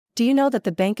Do you know that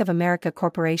the Bank of America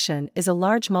Corporation is a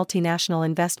large multinational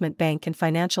investment bank and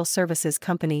financial services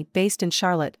company based in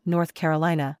Charlotte, North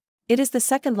Carolina? It is the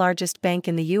second largest bank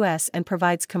in the U.S. and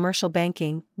provides commercial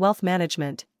banking, wealth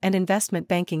management, and investment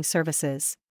banking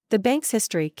services. The bank's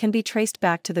history can be traced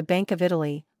back to the Bank of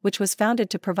Italy, which was founded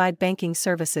to provide banking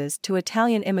services to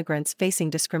Italian immigrants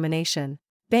facing discrimination.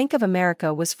 Bank of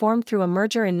America was formed through a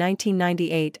merger in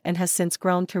 1998 and has since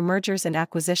grown through mergers and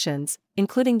acquisitions,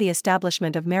 including the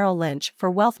establishment of Merrill Lynch for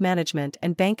wealth management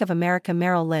and Bank of America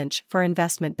Merrill Lynch for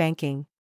investment banking.